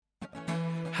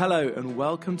Hello and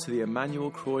welcome to the Emmanuel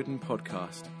Croydon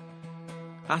podcast.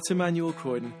 At Emmanuel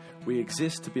Croydon, we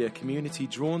exist to be a community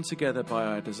drawn together by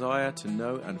our desire to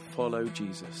know and follow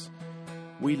Jesus.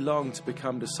 We long to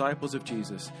become disciples of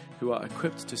Jesus who are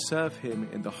equipped to serve him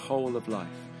in the whole of life,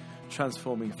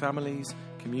 transforming families,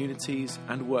 communities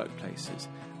and workplaces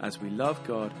as we love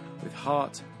God with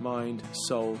heart, mind,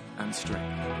 soul and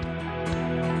strength.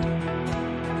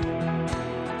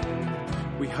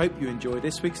 We hope you enjoy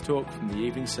this week's talk from the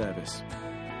evening service.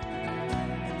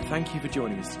 Thank you for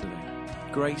joining us today.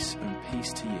 Grace and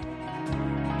peace to you.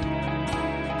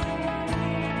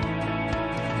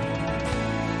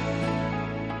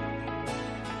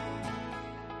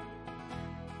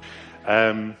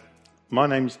 My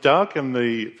name's Doug. I'm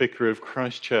the vicar of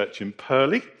Christ Church in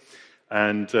Purley.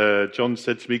 And John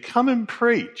said to me, come and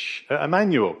preach at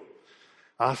Emmanuel.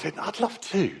 I said, I'd love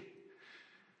to.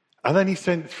 And then he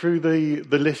sent through the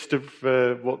list of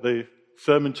what the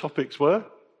sermon topics were.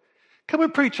 Come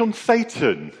and preach on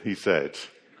Satan, he said.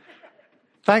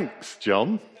 Thanks,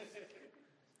 John.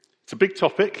 It's a big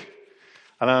topic.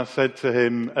 And I said to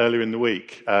him earlier in the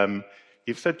week,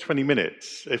 you've said 20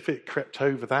 minutes. If it crept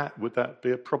over that, would that be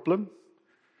a problem?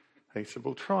 And he said,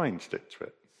 well, try and stick to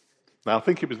it. Now, I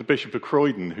think it was the Bishop of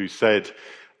Croydon who said,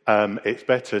 it's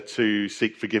better to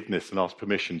seek forgiveness than ask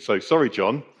permission. So sorry,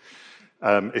 John,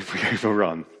 if we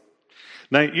overrun.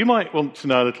 Now, you might want to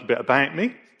know a little bit about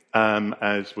me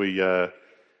as we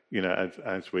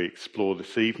explore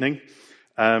this evening.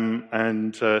 So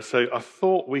I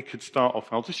thought we could start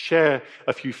off. I'll just share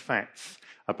a few facts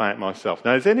about myself.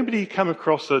 Now, has anybody come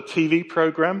across a TV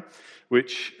program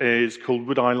which is called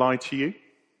Would I Lie to You?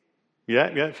 Yeah,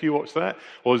 if you watch that.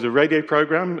 Or there's a radio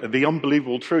program, The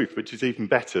Unbelievable Truth, which is even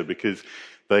better because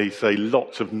they say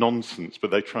lots of nonsense, but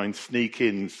they try and sneak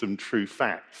in some true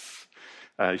facts.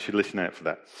 You should listen out for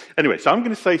that. Anyway, so I'm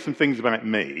going to say some things about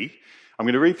me. I'm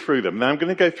going to read through them. Then I'm going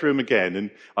to go through them again,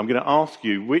 and I'm going to ask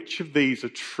you which of these are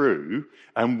true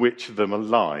and which of them are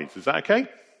lies. Is that okay?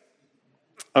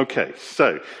 Okay,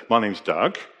 so my name's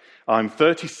Doug. I'm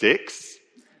 36.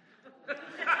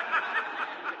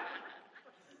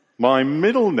 My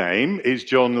middle name is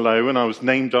John Lowe, and I was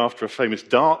named after a famous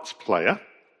darts player.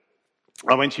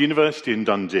 I went to university in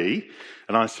Dundee,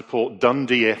 and I support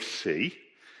Dundee FC.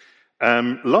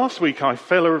 Last week, I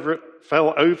fell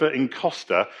over in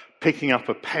Costa picking up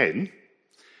a pen.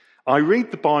 I read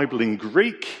the Bible in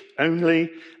Greek only,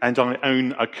 and I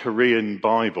own a Korean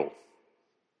Bible.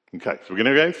 Okay, so we're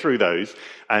going to go through those,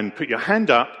 and put your hand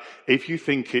up if you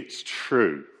think it's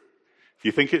true. If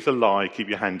you think it's a lie, keep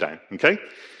your hand down, okay?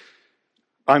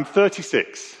 I'm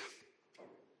 36.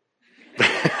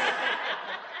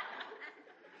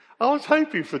 I was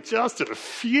hoping for just a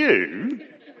few.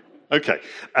 Okay.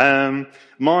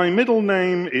 My middle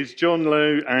name is John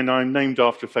Lowe, and I'm named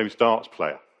after a famous darts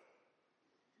player.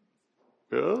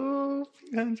 Oh,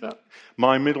 hands up.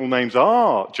 My middle names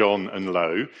are John and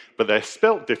Lowe, but they're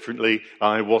spelt differently.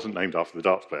 I wasn't named after the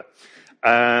darts player.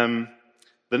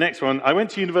 The next one, I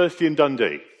went to university in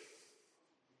Dundee.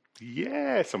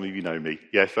 Yeah, some of you know me.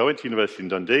 Yes, I went to university in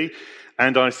Dundee,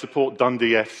 and I support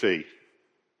Dundee FC.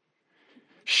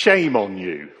 Shame on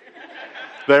you.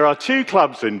 There are two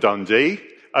clubs in Dundee,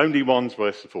 only one's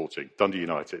worth supporting, Dundee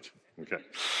United. Okay.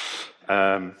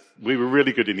 We were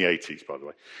really good in the 80s, by the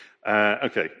way.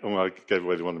 Okay, I gave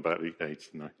away the one about the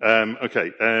 80s, didn't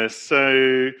I?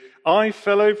 So I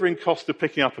fell over in Costa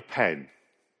picking up a pen.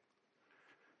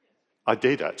 I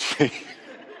did, actually.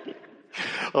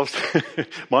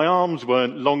 My arms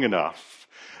weren't long enough,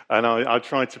 and I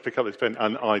tried to pick up this pen,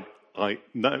 and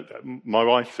my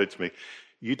wife said to me,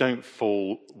 you don't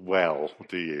fall well,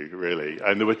 do you, really?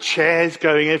 And there were chairs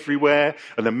going everywhere,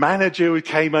 and the manager who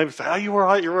came over said, oh, you're all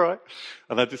right, you're all right.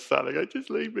 And I just sat there going, just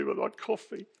leave me with my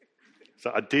coffee.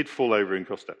 So I did fall over in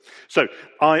Costa. So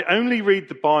I only read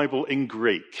the Bible in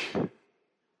Greek.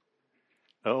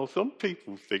 Oh, some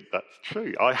people think that's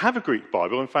true. I have a Greek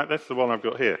Bible. In fact, that's the one I've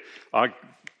got here.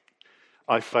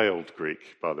 I failed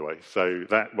Greek, by the way, so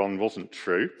that one wasn't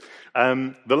true.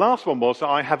 The last one was that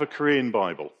I have a Korean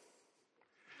Bible.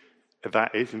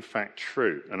 That is, in fact,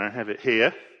 true, and I have it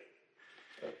here.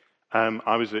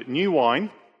 I was at New Wine,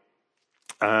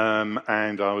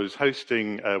 and I was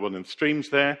hosting one of the streams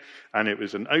there, and it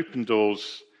was an open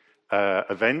doors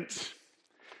event.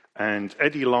 And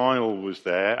Eddie Lyle was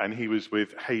there, and he was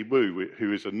with Hae Woo,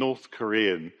 who is a North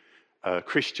Korean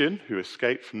Christian who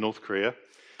escaped from North Korea.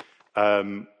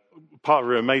 Part of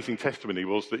her amazing testimony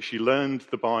was that she learned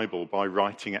the Bible by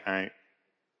writing it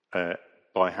out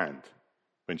by hand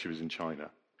when she was in China.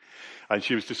 And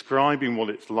she was describing what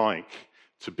it's like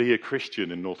to be a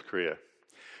Christian in North Korea.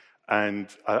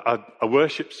 And a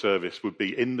worship service would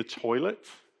be in the toilet,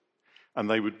 and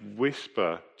they would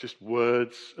whisper just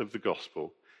words of the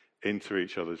gospel into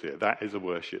each other's ear. That is a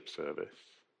worship service.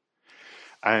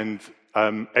 And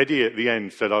Eddie at the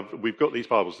end said, we've got these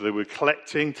Bibles. So they were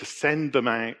collecting to send them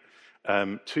out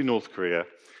to North Korea.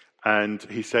 And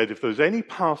he said, if there's any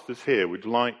pastors here who would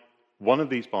like one of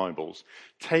these Bibles,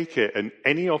 take it, and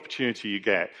any opportunity you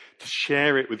get to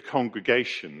share it with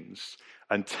congregations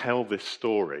and tell this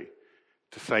story,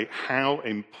 to say how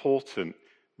important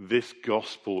this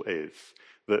gospel is,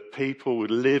 that people would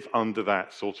live under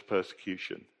that sort of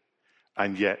persecution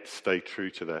and yet stay true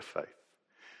to their faith.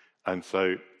 And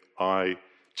so I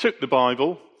took the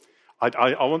Bible.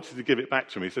 I wanted to give it back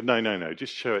to him. He said, no,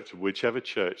 just show it to whichever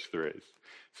church there is.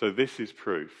 So this is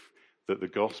proof that the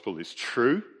gospel is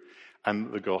true and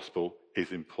that the gospel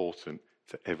is important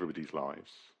to everybody's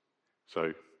lives.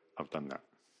 So I've done that.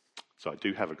 So I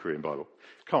do have a Korean Bible.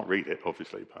 Can't read it,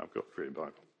 obviously, but I've got a Korean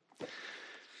Bible.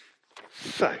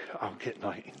 So I'll get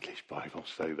my English Bible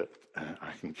so that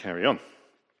I can carry on.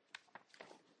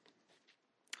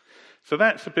 So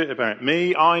that's a bit about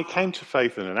me. I came to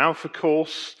faith in an Alpha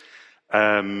course.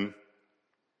 I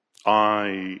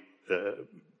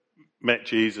met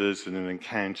Jesus in an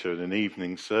encounter at an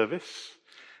evening service.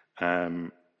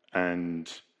 And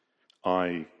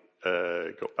I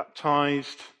got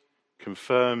baptized,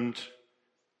 confirmed.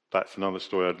 That's another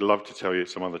story I'd love to tell you at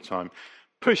some other time.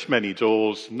 Pushed many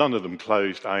doors, none of them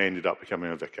closed. I ended up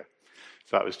becoming a vicar.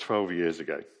 So that was 12 years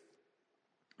ago.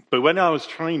 But when I was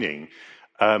training,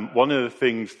 one of the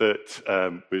things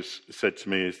that was said to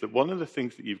me is that one of the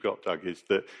things that you've got, Doug, is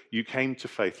that you came to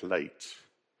faith late.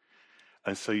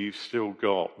 And so you've still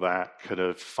got that kind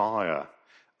of fire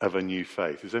of a new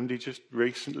faith. Has anybody just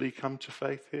recently come to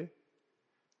faith here?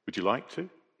 Would you like to?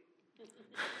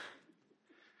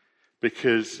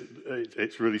 Because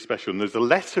it's really special. And there's a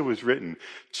letter was written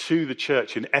to the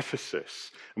church in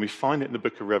Ephesus, and we find it in the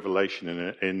book of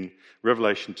Revelation, in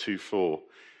Revelation 2:4.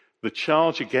 The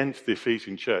charge against the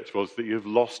Ephesian church was that you have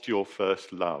lost your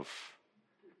first love.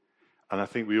 And I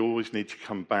think we always need to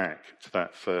come back to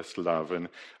that first love. And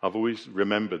I've always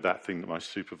remembered that thing that my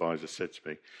supervisor said to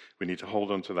me. We need to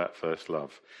hold on to that first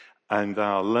love. And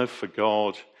our love for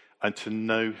God and to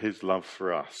know his love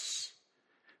for us.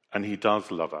 And he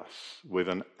does love us with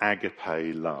an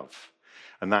agape love.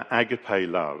 And that agape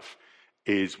love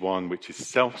is one which is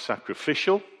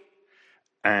self-sacrificial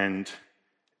and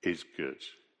is good.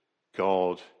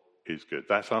 God is good.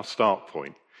 That's our start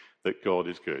point, that God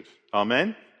is good.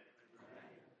 Amen?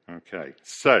 Okay,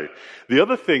 so the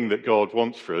other thing that God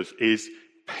wants for us is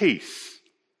peace.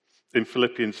 In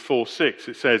Philippians 4:6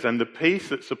 it says, and the peace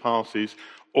that surpasses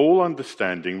all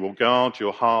understanding will guard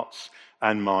your hearts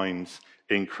and minds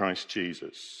in Christ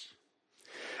Jesus.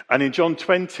 And in John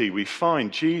 20 we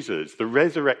find Jesus, the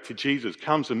resurrected Jesus,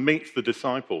 comes and meets the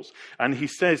disciples. And he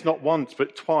says not once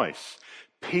but twice,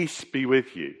 peace be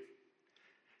with you.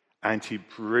 And he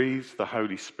breathes the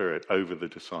Holy Spirit over the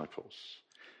disciples.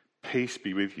 Peace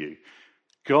be with you.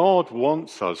 God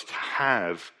wants us to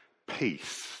have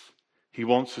peace. He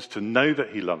wants us to know that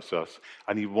he loves us,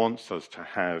 and he wants us to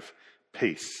have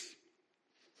peace.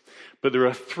 But there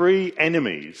are three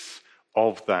enemies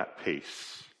of that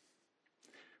peace: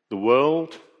 the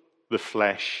world, the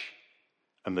flesh,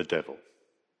 and the devil.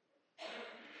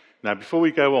 Now, before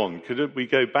we go on, could we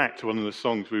go back to one of the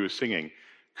songs we were singing?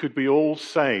 Could we all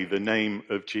say the name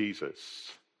of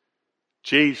Jesus?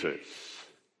 Jesus.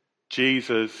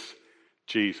 Jesus,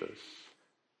 Jesus.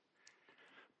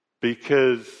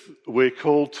 Because we're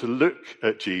called to look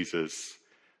at Jesus,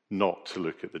 not to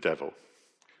look at the devil.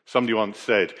 Somebody once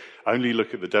said, only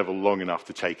look at the devil long enough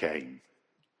to take aim.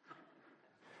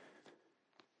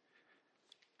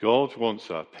 God wants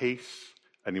our peace,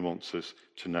 and he wants us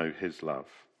to know his love.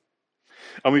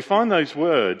 And we find those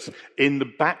words in the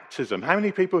baptism. How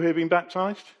many people here have been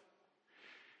baptized?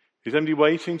 Is anybody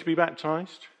waiting to be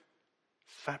baptized?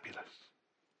 Fabulous.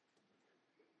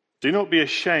 Do not be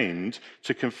ashamed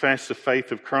to confess the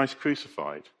faith of Christ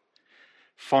crucified.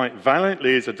 Fight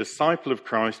valiantly as a disciple of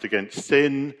Christ against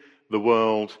sin, the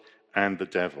world, and the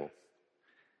devil.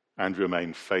 And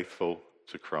remain faithful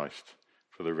to Christ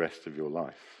for the rest of your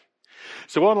life.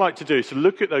 So what I'd like to do is to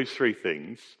look at those three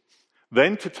things,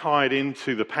 then to tie it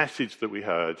into the passage that we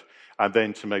heard, and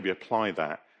then to maybe apply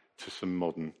that to some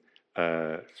modern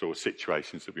sort of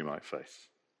situations that we might face.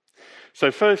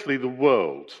 So firstly, the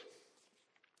world.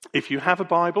 If you have a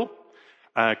Bible,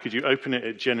 could you open it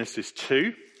at Genesis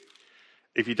 2?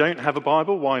 If you don't have a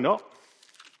Bible, why not?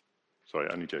 Sorry,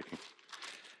 only joking.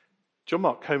 John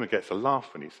Mark Comer gets a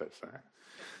laugh when he says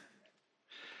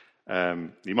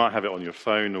You might have it on your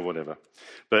phone or whatever.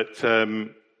 But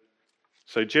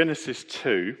so Genesis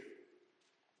 2,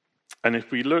 and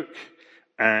if we look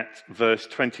at verse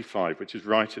 25, which is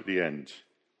right at the end.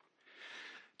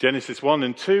 Genesis 1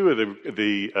 and 2 are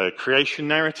the creation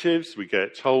narratives. We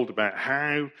get told about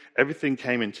how everything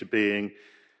came into being.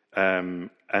 And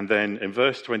then in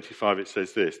verse 25 it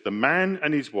says this: the man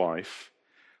and his wife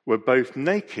were both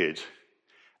naked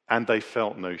and they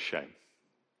felt no shame.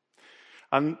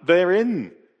 And they're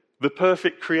in the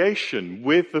perfect creation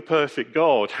with the perfect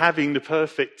God, having the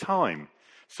perfect time.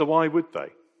 So why would they?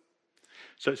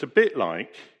 So it's a bit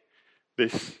like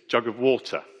this jug of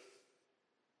water.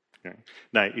 Okay.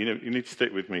 Now, you need to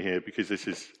stick with me here because this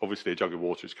is obviously a jug of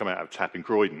water. It's come out of a tap in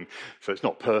Croydon, so it's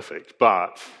not perfect.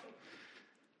 But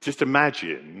just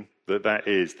imagine that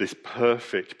is this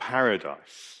perfect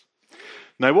paradise.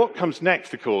 Now, what comes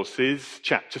next, of course, is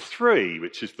chapter 3,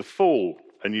 which is the fall.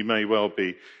 And you may well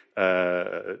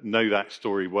know that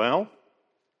story well.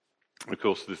 Of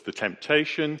course, there's the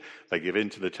temptation. They give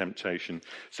in to the temptation.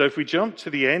 So if we jump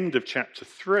to the end of chapter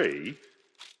 3,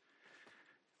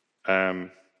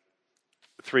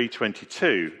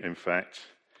 3:22, in fact,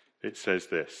 it says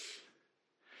this: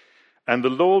 and the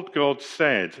Lord God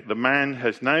said, the man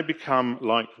has now become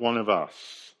like one of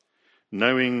us,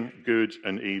 knowing good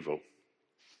and evil.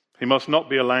 He must not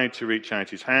be allowed to reach out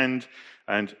his hand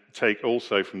and take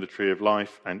also from the tree of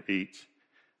life and eat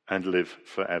and live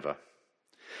forever.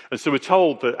 And so we're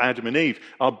told that Adam and Eve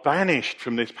are banished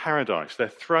from this paradise. They're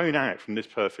thrown out from this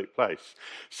perfect place.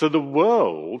 So the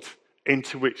world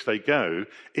into which they go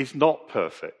is not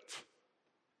perfect.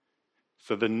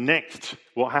 So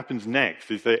what happens next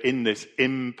is they're in this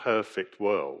imperfect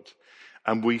world,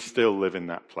 and we still live in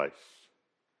that place.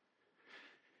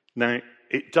 Now,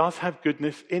 it does have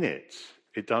goodness in it.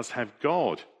 It does have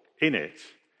God in it.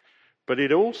 But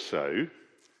it also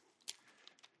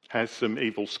has some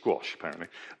evil squash, apparently.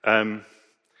 Now,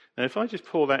 if I just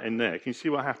pour that in there, can you see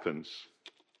what happens?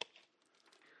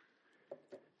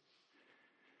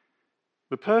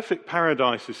 The perfect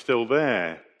paradise is still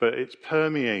there, but it's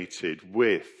permeated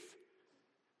with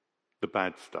the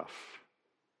bad stuff,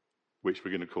 which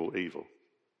we're going to call evil.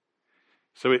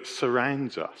 So it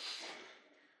surrounds us.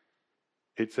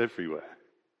 It's everywhere.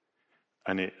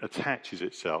 And it attaches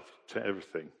itself to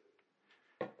everything.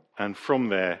 And from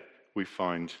there, we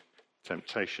find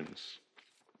temptations.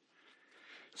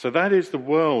 So that is the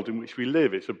world in which we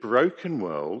live. It's a broken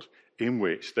world in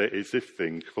which there is this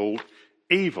thing called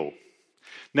evil.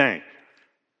 Now,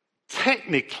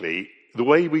 technically, the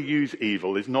way we use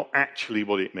evil is not actually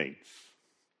what it means.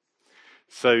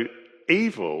 So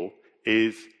evil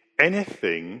is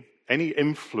anything, any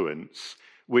influence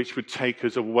which would take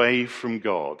us away from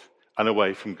God and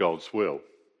away from God's will.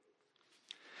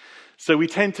 So we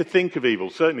tend to think of evil,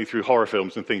 certainly through horror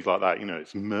films and things like that,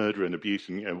 it's murder and abuse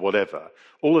and whatever.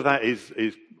 All of that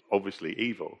is obviously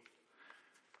evil.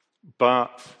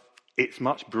 But it's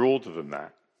much broader than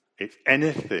that. It's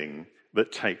anything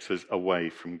that takes us away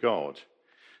from God.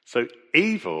 So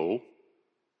evil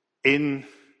in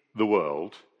the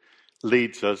world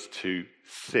leads us to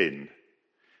sin.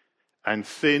 And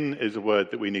sin is a word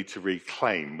that we need to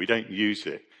reclaim. We don't use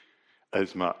it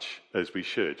as much as we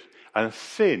should. And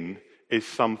sin is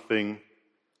something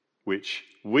which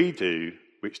we do,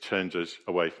 which turns us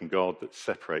away from God, that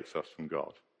separates us from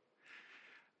God.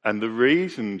 And the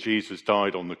reason Jesus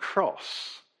died on the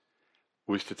cross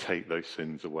was to take those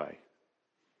sins away.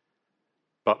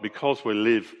 But because we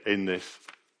live in this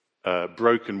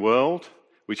broken world,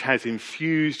 which has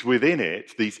infused within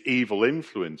it these evil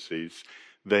influences,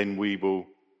 then we will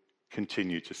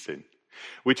continue to sin.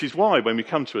 Which is why when we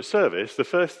come to a service, the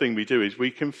first thing we do is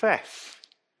we confess.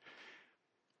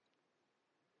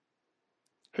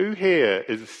 Who here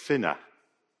is a sinner?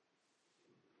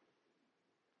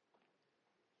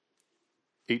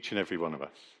 Each and every one of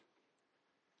us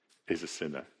is a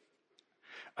sinner.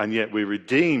 And yet we're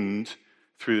redeemed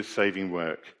through the saving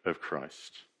work of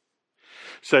Christ.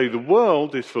 So the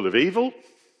world is full of evil,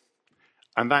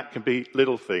 and that can be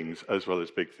little things as well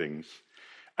as big things.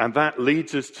 And that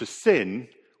leads us to sin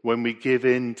when we give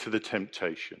in to the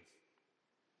temptation.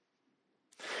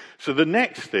 So the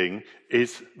next thing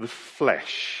is the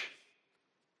flesh.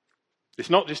 It's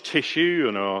not just tissue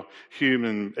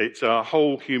and it's our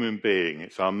whole human being.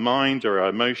 It's our mind, our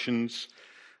emotions,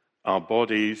 our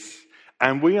bodies.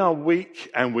 And we are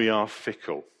weak and we are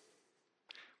fickle.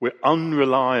 We're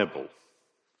unreliable.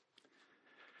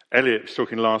 Elliot was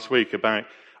talking last week about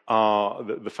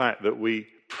the fact that we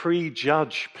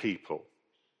prejudge people.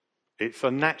 It's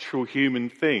a natural human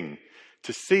thing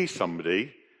to see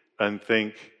somebody and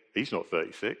think, he's not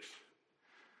 36.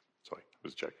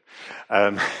 was a joke.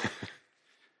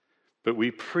 But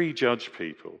we prejudge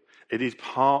people. It is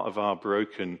part of our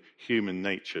broken human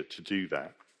nature to do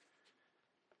that.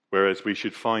 Whereas we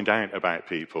should find out about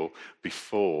people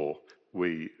before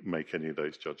we make any of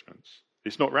those judgments.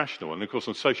 It's not rational. And of course,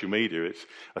 on social media, it's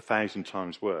 1,000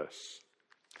 times worse.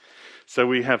 So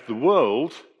we have the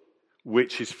world,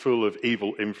 which is full of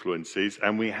evil influences,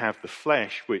 and we have the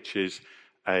flesh, which is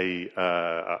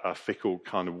a fickle,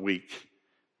 kind of weak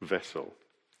vessel.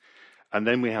 And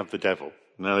then we have the devil.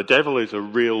 Now, the devil is a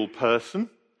real person,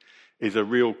 is a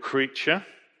real creature,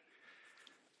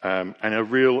 and a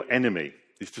real enemy.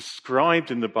 It's described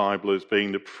in the Bible as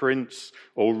being the prince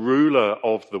or ruler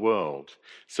of the world.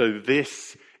 So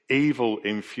this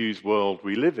evil-infused world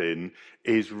we live in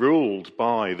is ruled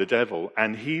by the devil,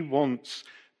 and he wants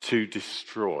to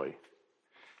destroy.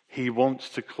 He wants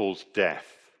to cause death,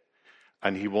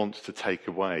 and he wants to take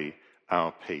away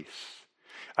our peace.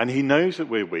 And he knows that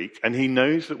we're weak, and he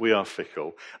knows that we are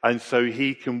fickle, and so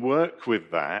he can work with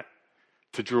that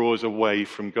to draw us away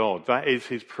from God. That is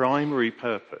his primary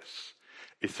purpose,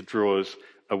 is to draw us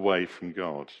away from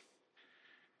God.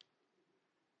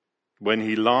 When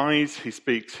he lies, he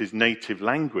speaks his native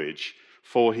language,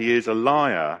 for he is a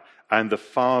liar and the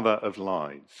father of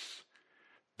lies.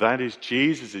 That is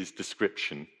Jesus'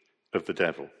 description of the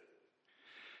devil.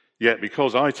 Yet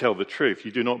because I tell the truth,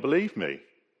 you do not believe me.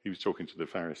 He was talking to the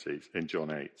Pharisees in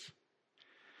John 8.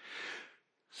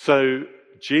 So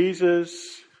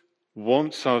Jesus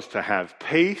wants us to have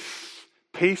peace.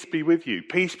 Peace be with you.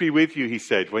 Peace be with you, he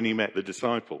said when he met the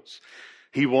disciples.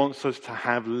 He wants us to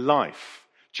have life.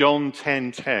 John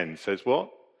 10:10 says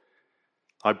what?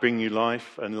 I bring you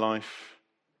life and life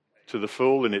to the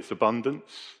full in its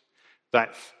abundance.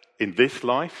 That's in this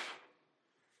life,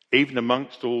 even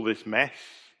amongst all this mess.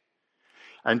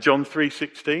 And John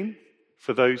 3:16,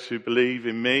 for those who believe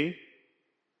in me,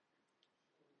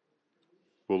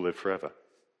 will live forever,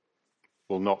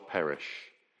 will not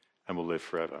perish, and will live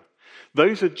forever.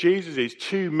 Those are Jesus'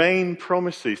 two main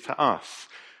promises to us.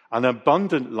 An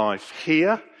abundant life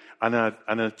here and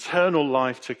an eternal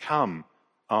life to come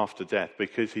after death,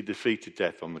 because he defeated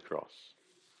death on the cross.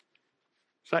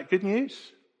 Is that good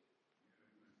news?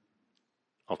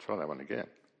 I'll try that one again.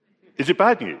 Is it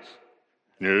bad news?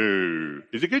 No.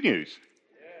 Is it good news?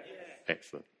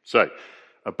 Excellent. So,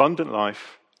 abundant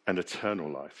life and eternal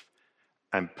life.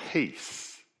 And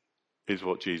peace is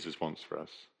what Jesus wants for us.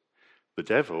 The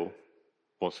devil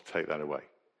wants to take that away.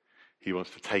 He wants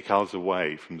to take us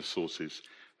away from the sources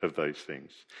of those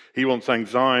things. He wants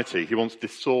anxiety, he wants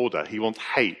disorder, he wants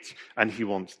hate, and he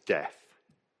wants death.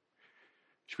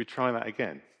 Should we try that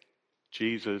again?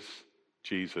 Jesus,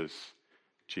 Jesus,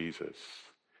 Jesus.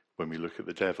 When we look at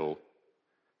the devil,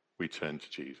 we turn to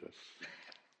Jesus.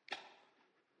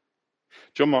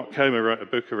 John Mark Comer wrote a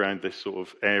book around this sort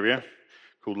of area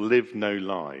called Live No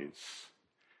Lies.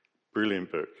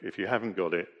 Brilliant book. If you haven't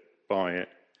got it, buy it,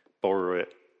 borrow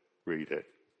it, read it.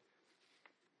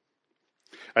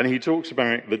 And he talks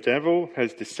about the devil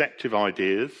has deceptive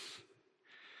ideas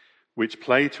which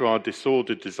play to our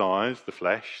disordered desires, the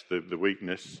flesh, the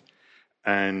weakness,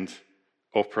 and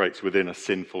operates within a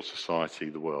sinful society,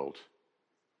 the world,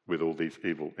 with all these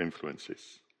evil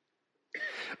influences.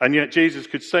 And yet Jesus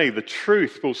could say the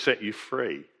truth will set you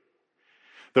free,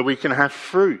 that we can have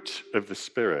fruit of the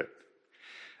Spirit,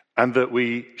 and that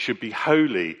we should be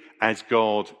holy as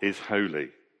God is holy,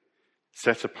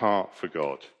 set apart for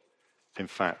God. In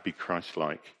fact, be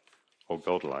Christ-like or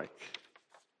God-like.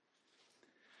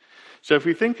 So if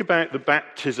we think about the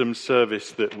baptism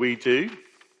service that we do,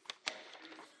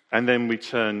 and then we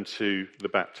turn to the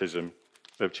baptism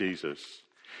of Jesus.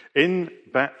 In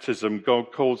baptism,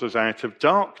 God calls us out of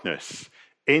darkness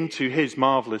into his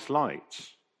marvelous light.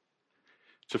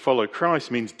 To follow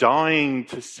Christ means dying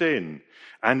to sin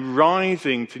and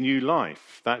rising to new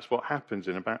life. That's what happens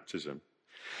in a baptism.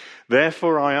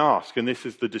 Therefore I ask, and this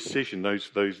is the decision, those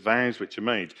vows which are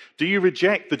made, do you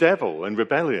reject the devil and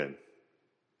rebellion?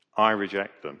 I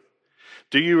reject them.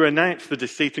 Do you renounce the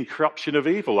deceit and corruption of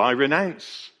evil? I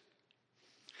renounce.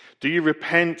 Do you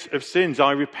repent of sins?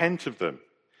 I repent of them.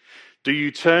 Do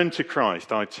you turn to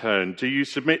Christ? I turn. Do you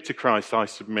submit to Christ? I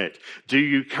submit. Do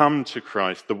you come to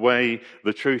Christ, the way,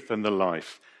 the truth, and the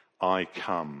life? I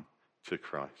come to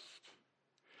Christ.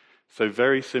 So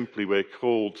very simply, we're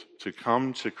called to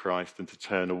come to Christ and to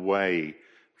turn away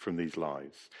from these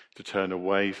lies, to turn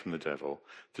away from the devil,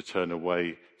 to turn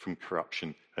away from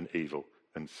corruption and evil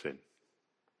and sin.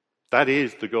 That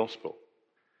is the gospel.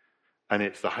 And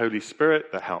it's the Holy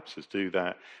Spirit that helps us do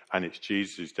that, and it's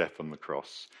Jesus' death on the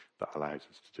cross that allows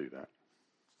us to do that.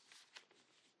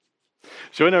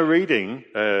 So in our reading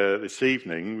this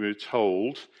evening, we were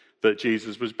told that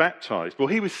Jesus was baptized. Well,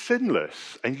 he was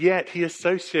sinless, and yet he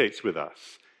associates with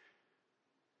us.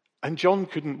 And John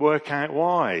couldn't work out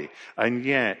why. And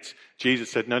yet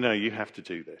Jesus said, no, you have to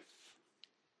do this.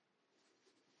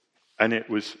 And it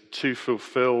was to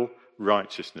fulfill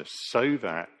righteousness so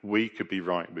that we could be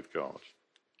right with God.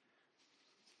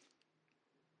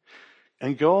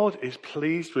 And God is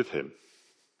pleased with him.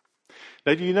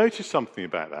 Now, do you notice something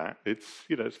about that? It's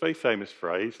a very famous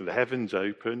phrase, the heavens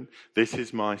open, this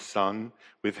is my son,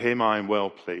 with him I am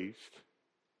well pleased.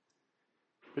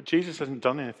 But Jesus hasn't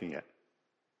done anything yet.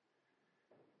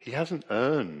 He hasn't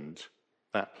earned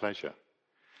that pleasure.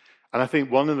 And I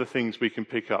think one of the things we can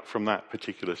pick up from that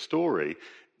particular story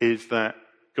is that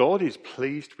God is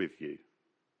pleased with you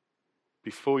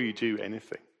before you do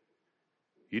anything.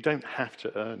 You don't have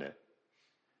to earn it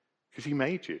because he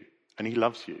made you and he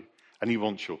loves you and he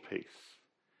wants your peace.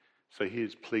 So he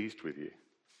is pleased with you.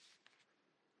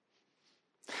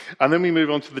 And then we move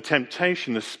on to the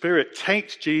temptation. The Spirit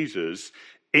takes Jesus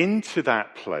into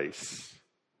that place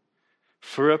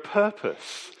for a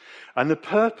purpose. And the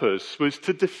purpose was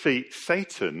to defeat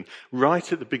Satan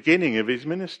right at the beginning of his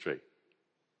ministry.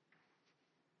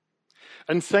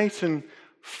 And Satan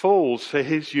falls for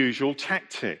his usual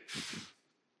tactics.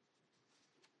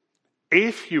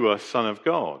 If you are Son of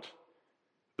God,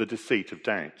 the deceit of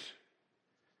doubt.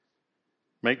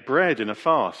 Make bread in a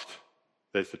fast,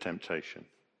 there's the temptation.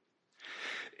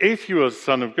 If you are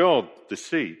Son of God,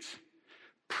 deceit.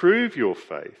 Prove your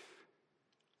faith.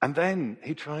 And then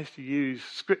he tries to use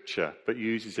scripture, but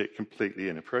uses it completely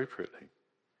inappropriately.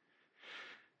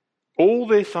 All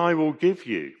this I will give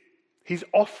you. He's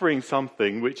offering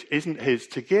something which isn't his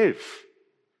to give.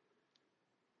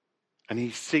 And he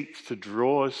seeks to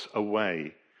draw us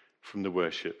away from the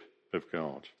worship of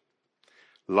God.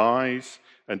 Lies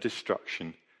and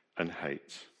destruction and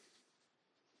hate.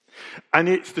 And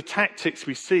it's the tactics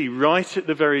we see right at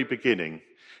the very beginning.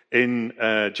 In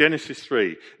Genesis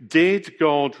 3, did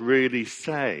God really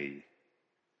say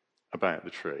about the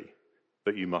tree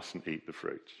that you mustn't eat the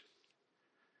fruit?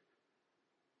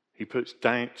 He puts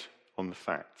doubt on the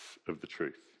facts of the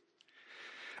truth.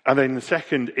 And then the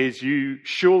second is, you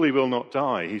surely will not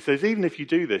die. He says, even if you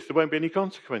do this, there won't be any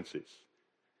consequences.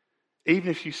 Even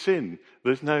if you sin,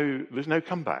 there's no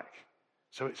comeback.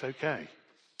 So it's okay.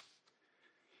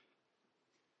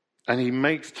 And he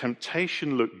makes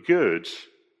temptation look good.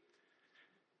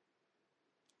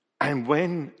 And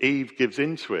when Eve gives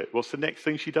into it, what's the next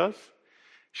thing she does?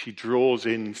 She draws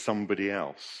in somebody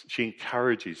else. She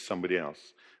encourages somebody else,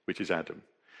 which is Adam.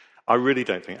 I really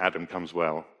don't think Adam comes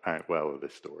out well of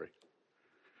this story.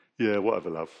 Yeah, whatever,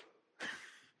 love.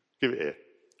 Give it here.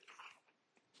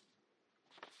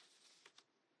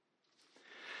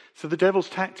 So the devil's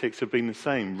tactics have been the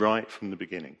same right from the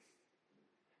beginning.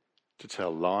 To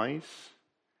tell lies,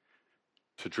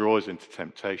 to draw us into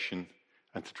temptation,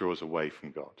 and to draw us away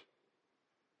from God.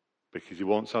 Because he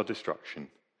wants our destruction,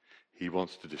 he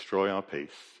wants to destroy our peace,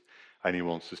 and he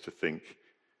wants us to think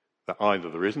that either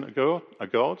there isn't a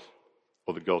God,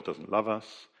 or that God doesn't love us,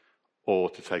 or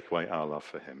to take away our love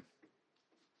for him.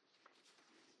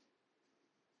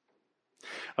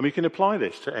 And we can apply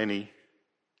this to any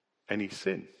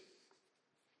sin.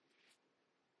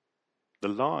 The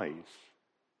lies.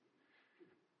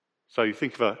 So you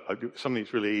think of something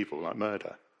that's really evil, like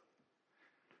murder.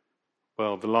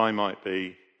 Well, the lie might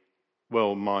be,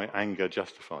 well, my anger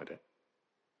justified it.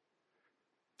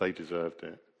 They deserved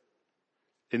it.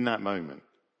 In that moment,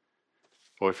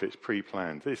 or if it's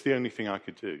pre-planned, it's the only thing I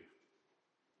could do.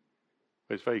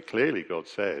 It's very clearly God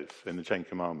says in the Ten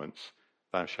Commandments,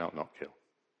 thou shalt not kill.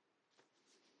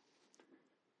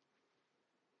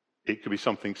 It could be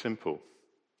something simple,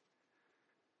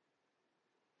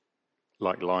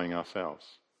 like lying ourselves.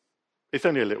 It's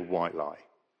only a little white lie.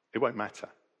 It won't matter.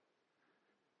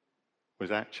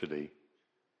 Whereas actually,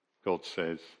 God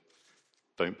says,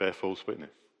 don't bear false witness.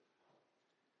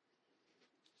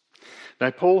 Now,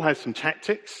 Paul has some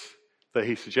tactics that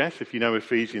he suggests. If you know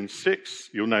Ephesians 6,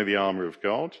 you'll know the armour of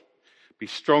God. Be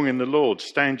strong in the Lord,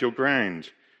 stand your ground.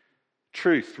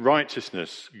 Truth,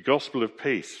 righteousness, gospel of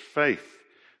peace, faith,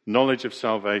 knowledge of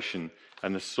salvation,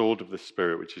 and the sword of the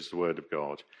Spirit, which is the word of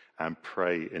God, and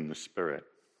pray in the Spirit.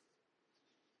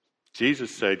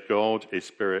 Jesus said God is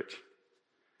Spirit,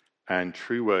 and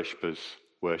true worshippers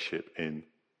worship in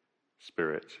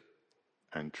spirit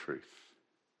and truth.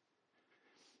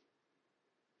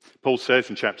 Paul says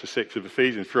in chapter 6 of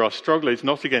Ephesians, "For our struggle is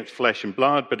not against flesh and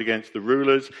blood, but against the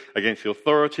rulers, against the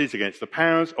authorities, against the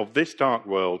powers of this dark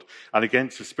world, and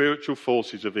against the spiritual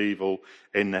forces of evil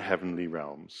in the heavenly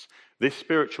realms." This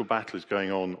spiritual battle is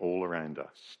going on all around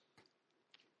us.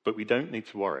 But we don't need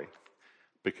to worry,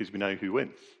 because we know who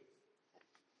wins.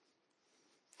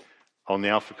 On the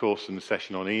Alpha course in the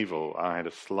session on evil, I had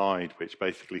a slide which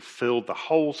basically filled the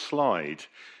whole slide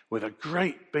with a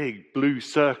great big blue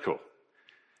circle.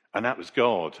 And that was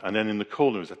God. And then in the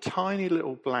corner was a tiny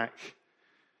little black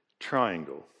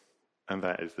triangle. And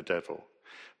that is the devil.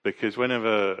 Because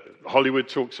whenever Hollywood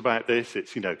talks about this,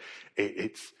 it's,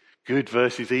 it's good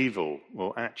versus evil.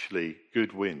 Well, actually,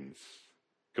 good wins.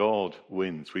 God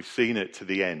wins. We've seen it to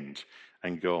the end,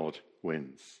 and God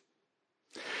wins.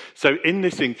 So in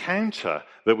this encounter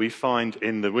that we find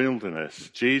in the wilderness,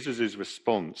 Jesus'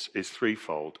 response is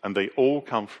threefold, and they all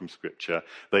come from Scripture.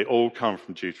 They all come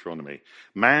from Deuteronomy.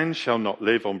 Man shall not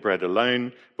live on bread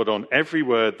alone, but on every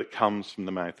word that comes from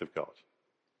the mouth of God.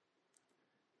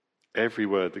 Every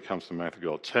word that comes from the mouth of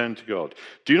God. Turn to God.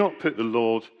 Do not put the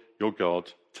Lord your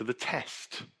God to the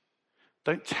test.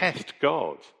 Don't test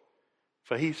God,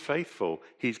 for he's faithful,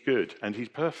 he's good, and he's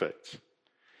perfect.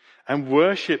 And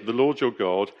worship the Lord your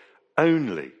God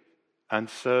only, and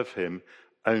serve him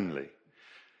only.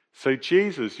 So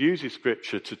Jesus uses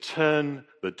Scripture to turn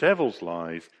the devil's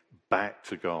lies back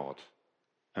to God.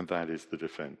 And that is the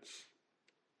defense.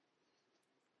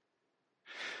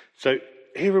 So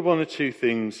here are one or two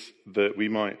things that we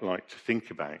might like to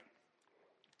think about,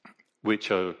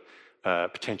 which are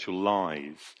potential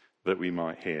lies that we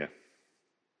might hear.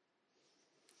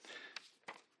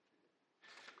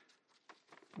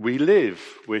 We live,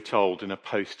 we're told, in a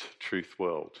post-truth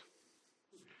world.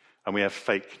 And we have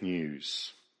fake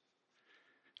news.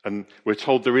 And we're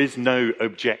told there is no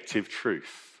objective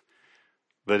truth,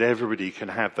 that everybody can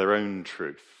have their own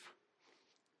truth.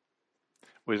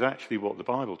 Whereas actually what the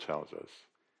Bible tells us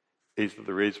is that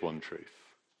there is one truth,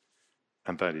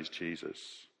 and that is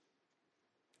Jesus.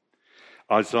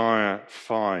 Isaiah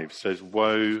 5 says,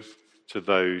 "Woe to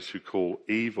those who call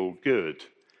evil good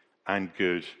and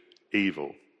good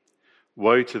evil.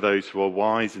 Woe to those who are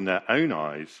wise in their own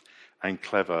eyes and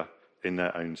clever in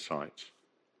their own sight."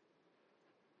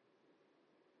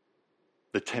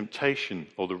 The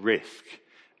temptation or the risk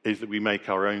is that we make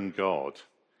our own God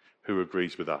who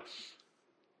agrees with us,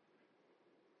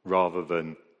 rather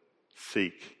than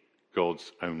seek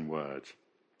God's own word.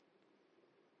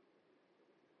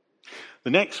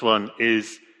 The next one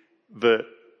is that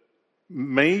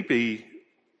maybe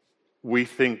we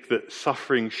think that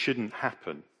suffering shouldn't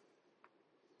happen.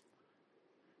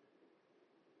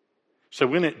 So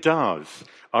when it does,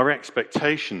 our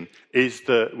expectation is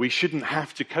that we shouldn't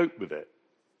have to cope with it.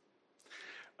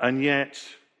 And yet,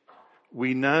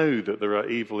 we know that there are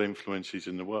evil influences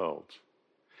in the world.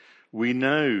 We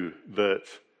know that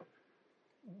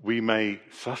we may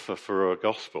suffer for our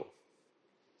gospel.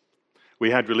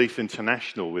 We had Relief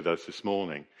International with us this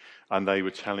morning, and they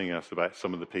were telling us about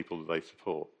some of the people that they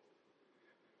support,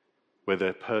 where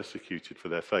they're persecuted for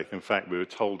their faith. In fact, we were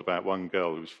told about one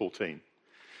girl who was 14.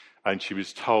 And she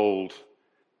was told,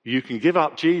 you can give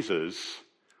up Jesus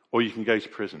or you can go to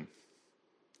prison.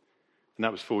 And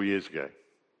that was 4 years ago.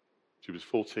 She was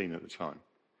 14 at the time.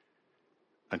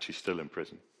 And she's still in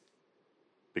prison.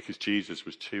 Because Jesus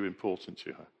was too important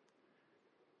to her.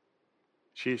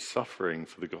 She is suffering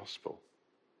for the gospel.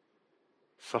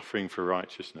 Suffering for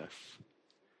righteousness.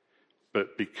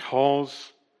 But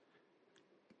because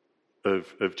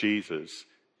of Jesus,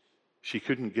 she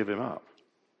couldn't give him up.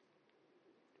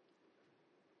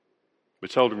 We're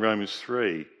told in Romans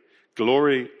 3,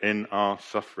 glory in our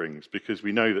sufferings, because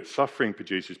we know that suffering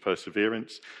produces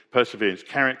perseverance, perseverance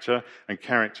character, and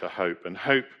character hope. And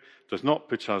hope does not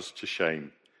put us to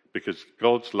shame, because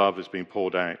God's love has been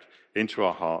poured out into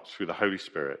our hearts through the Holy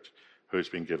Spirit who has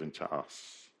been given to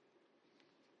us.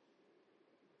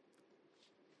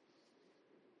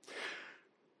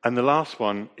 And the last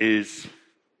one is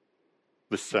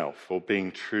the self, or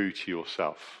being true to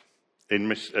yourself. In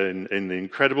The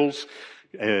Incredibles,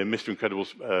 Mr.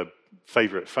 Incredible's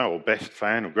favourite fan, or best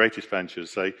fan, or greatest fan, should I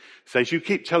say, says, "You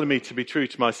keep telling me to be true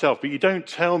to myself, but you don't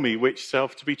tell me which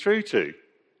self to be true to."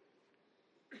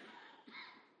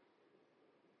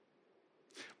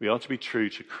 We are to be true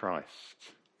to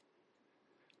Christ.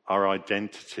 Our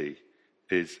identity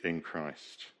is in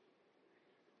Christ.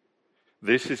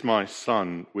 "This is my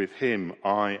Son, with him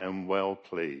I am well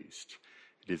pleased."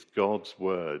 It is God's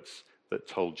words that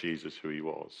told Jesus who he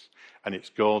was. And it's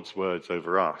God's words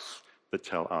over us that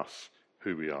tell us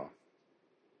who we are.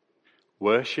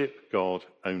 Worship God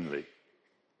only.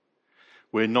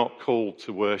 We're not called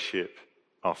to worship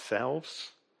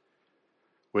ourselves.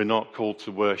 We're not called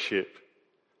to worship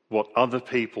what other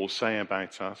people say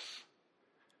about us.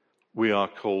 We are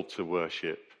called to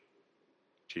worship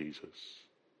Jesus,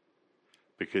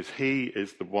 because he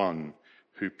is the one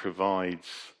who provides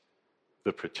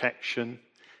the protection.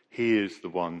 He is the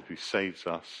one who saves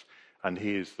us, and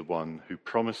he is the one who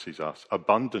promises us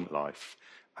abundant life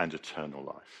and eternal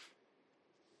life.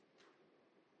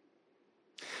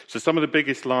 So some of the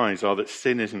biggest lies are that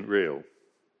sin isn't real,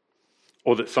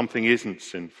 or that something isn't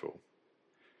sinful,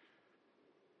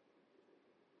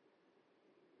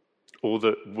 or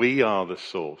that we are the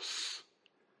source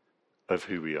of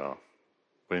who we are,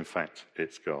 when in fact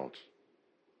it's God.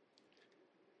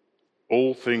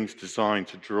 All things designed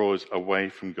to draw us away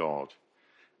from God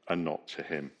and not to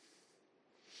him.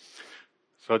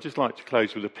 So I'd just like to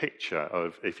close with a picture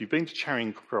of, if you've been to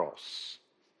Charing Cross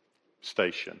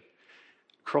station,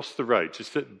 across the road,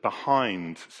 just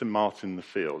behind St Martin in the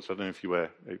Fields, I don't know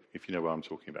if you know what I'm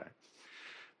talking about,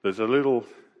 there's a little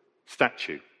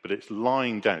statue, but it's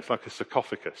lying down. It's like a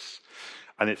sarcophagus,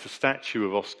 and it's a statue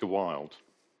of Oscar Wilde.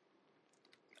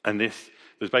 And there's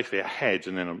basically a head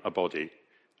and then a body,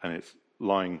 and it's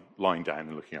lying down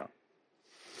and looking up.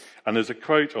 And there's a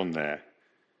quote on there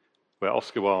where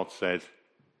Oscar Wilde said,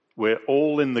 "We're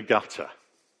all in the gutter."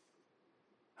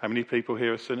 How many people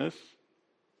here are sinners?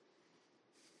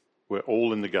 We're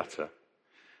all in the gutter.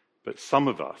 But some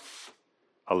of us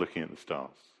are looking at the stars.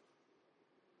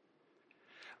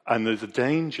 And there's a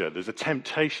danger, there's a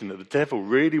temptation that the devil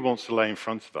really wants to lay in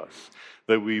front of us,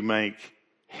 that we make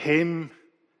him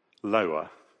lower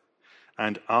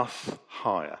and us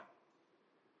higher.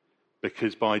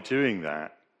 Because by doing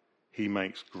that, he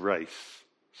makes grace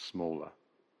smaller.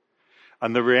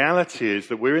 And the reality is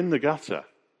that we're in the gutter.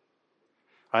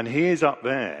 And he is up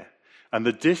there. And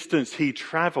the distance he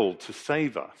travelled to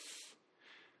save us.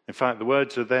 In fact, the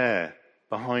words are there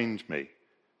behind me,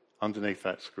 underneath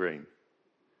that screen.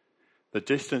 The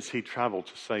distance he travelled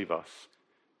to save us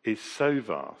is so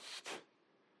vast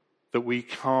that we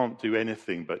can't do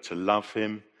anything but to love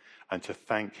him and to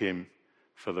thank him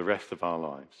for the rest of our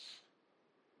lives.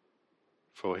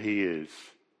 For he is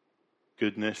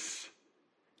goodness,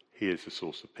 he is the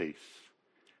source of peace,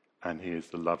 and he is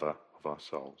the lover of our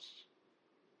souls.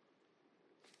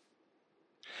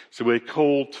 So we're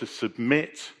called to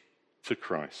submit to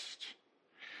Christ,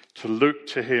 to look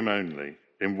to him only,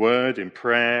 in word, in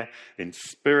prayer, in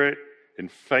spirit, in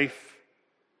faith,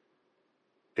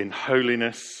 in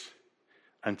holiness,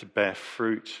 and to bear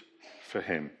fruit for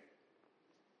him.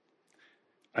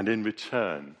 And in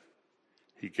return,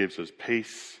 he gives us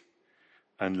peace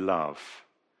and love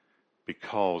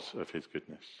because of his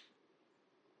goodness.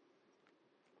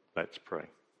 Let's pray.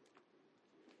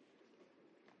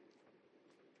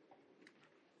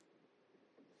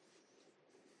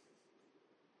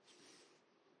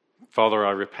 Father,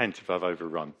 I repent if I've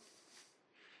overrun.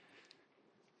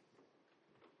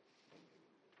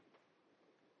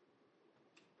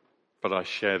 But I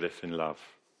share this in love.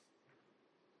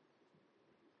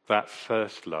 That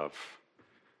first love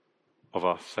of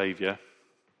our Saviour,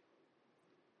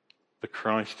 the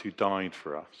Christ who died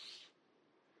for us,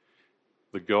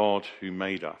 the God who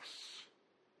made us.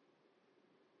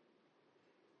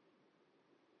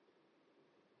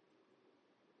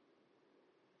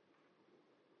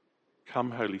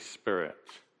 Come, Holy Spirit,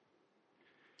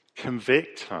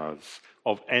 convict us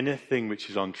of anything which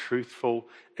is untruthful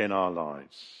in our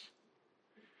lives,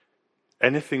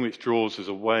 anything which draws us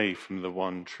away from the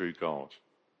one true God,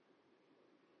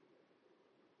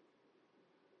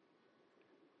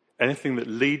 anything that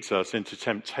leads us into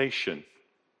temptation,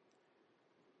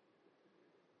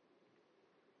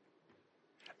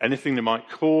 anything that might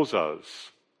cause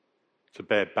us to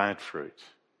bear bad fruit.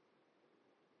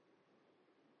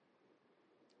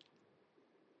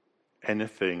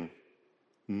 Anything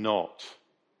not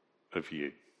of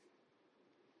you.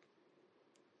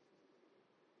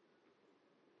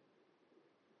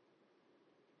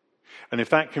 And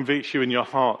if that convicts you in your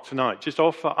heart tonight, just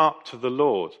offer up to the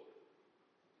Lord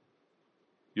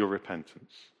your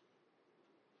repentance.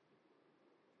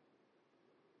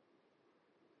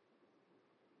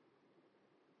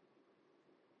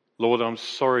 Lord, I'm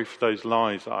sorry for those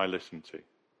lies that I listened to.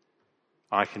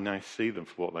 I can now see them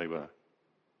for what they were.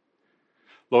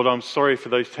 Lord, I'm sorry for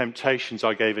those temptations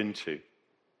I gave into.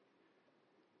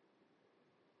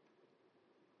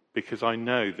 Because I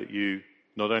know that you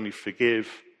not only forgive,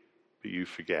 but you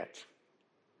forget.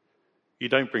 You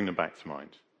don't bring them back to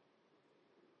mind.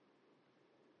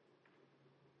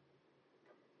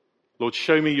 Lord,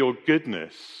 show me your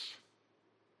goodness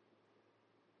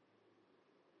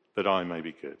that I may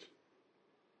be good.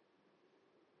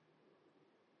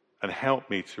 And help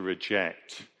me to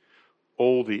reject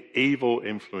all the evil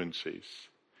influences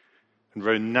and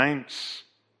renounce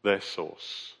their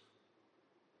source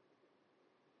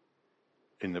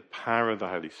in the power of the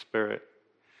Holy Spirit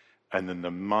and in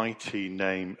the mighty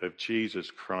name of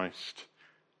Jesus Christ,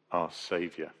 our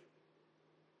Saviour.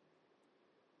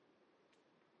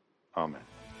 Amen.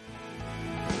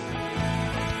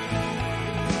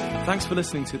 Thanks for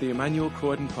listening to the Emmanuel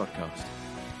Croydon podcast.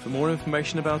 For more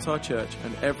information about our church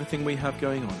and everything we have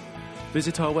going on,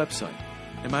 visit our website,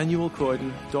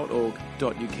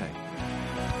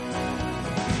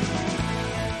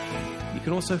 emmanuelcroydon.org.uk. You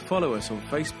can also follow us on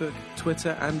Facebook,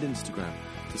 Twitter and Instagram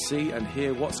to see and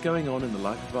hear what's going on in the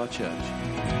life of our church.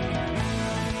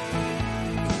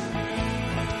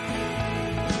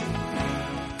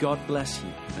 God bless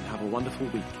you and have a wonderful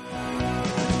week.